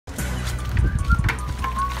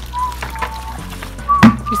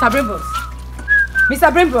Mr. Brainbox. Mr.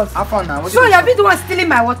 Brainbox. Have fun now. So you have been the one stealing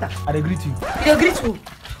my water. I agree to you. You agree to?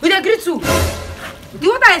 You agree to? The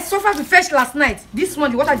water I suffered to fetch last night, this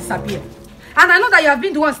morning the water disappeared. And I know that you have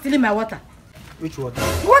been the one stealing my water. Which water?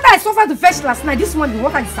 The water I suffered to fetch last night, this morning the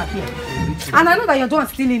water disappeared. And I know that you're the one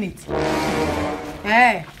stealing it.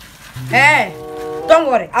 Don't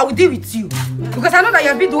worry, I will deal with you. Because I know that you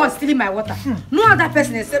have been the one stealing my water. No other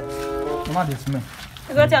person except... Mama, this man.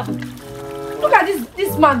 What happened? Look at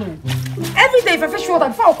this man. Every day if I fetch water,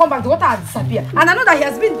 before I come back, the water has disappeared. And I know that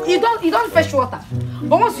he don't fetch water.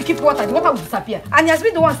 But once you keep water, the water will disappear. And he has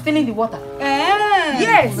been the one stealing the water.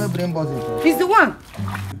 Yes. He's the one.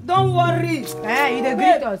 Don't worry. You dey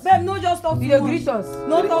greet us. Babe, no just talk too much. You dey greet us.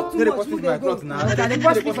 No talk too much.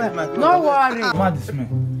 No worry. Mama, this man.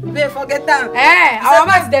 Babe, forget that. Our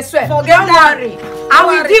mouth is the sweat. Don't worry. I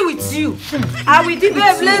will deal with you. I will deal with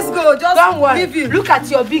you. Babe, let's go. Just don't worry. leave you. Look at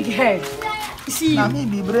your big head. You see you. Me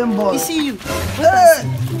be brain boy. You see you. Hey.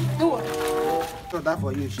 No worry. So that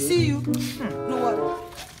for you, shey. See you. No worry.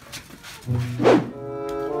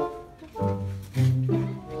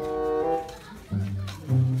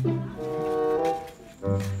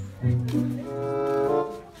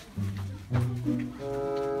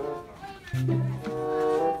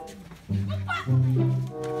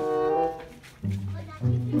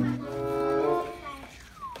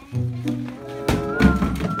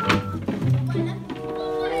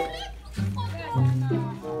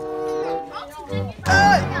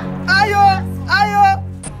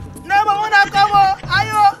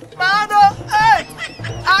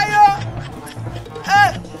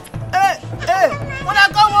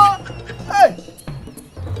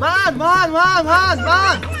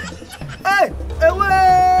 Man! Hey!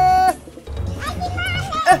 Away!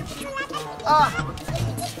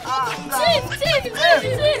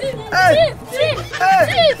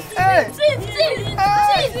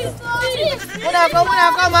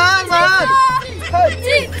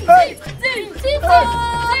 Come on, man!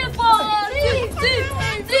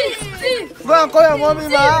 Go and call your mommy,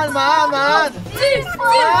 man!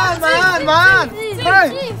 Hey!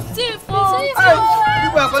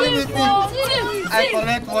 People are calling me thief. I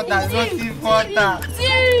collect water, no thief water.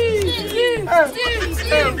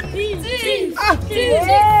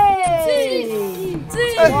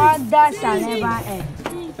 Wonder shall never end.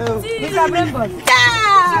 Mr. Brainbox.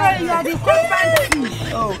 So you are the constant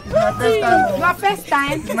thief. Oh, it's my first time. Your first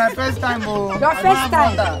time? It's my first time, oh. Your first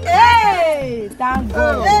time? Hey! Thank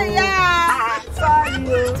God. Hey, yeah. Sorry.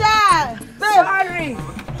 Sorry.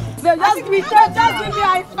 Just give me a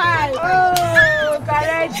high five. Oh,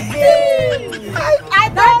 correct.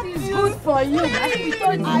 That is good for you. I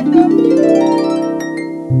don't.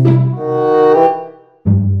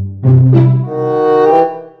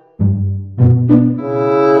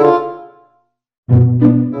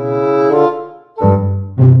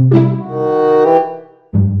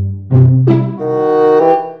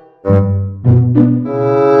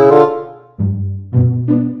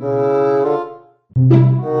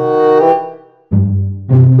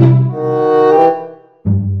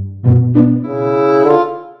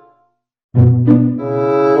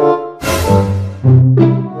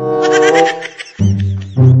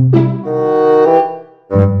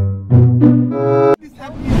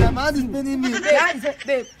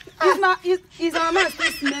 Babe, is our mouth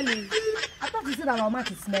still smelling? I thought you said that our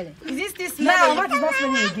mouth is smelling. Is it still No, smelling? our mouth is not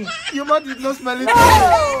smelling again. Your mouth is not smelling. No,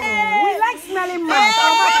 we like smelling mouth.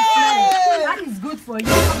 Our mouth is smelling. That is good for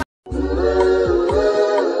you.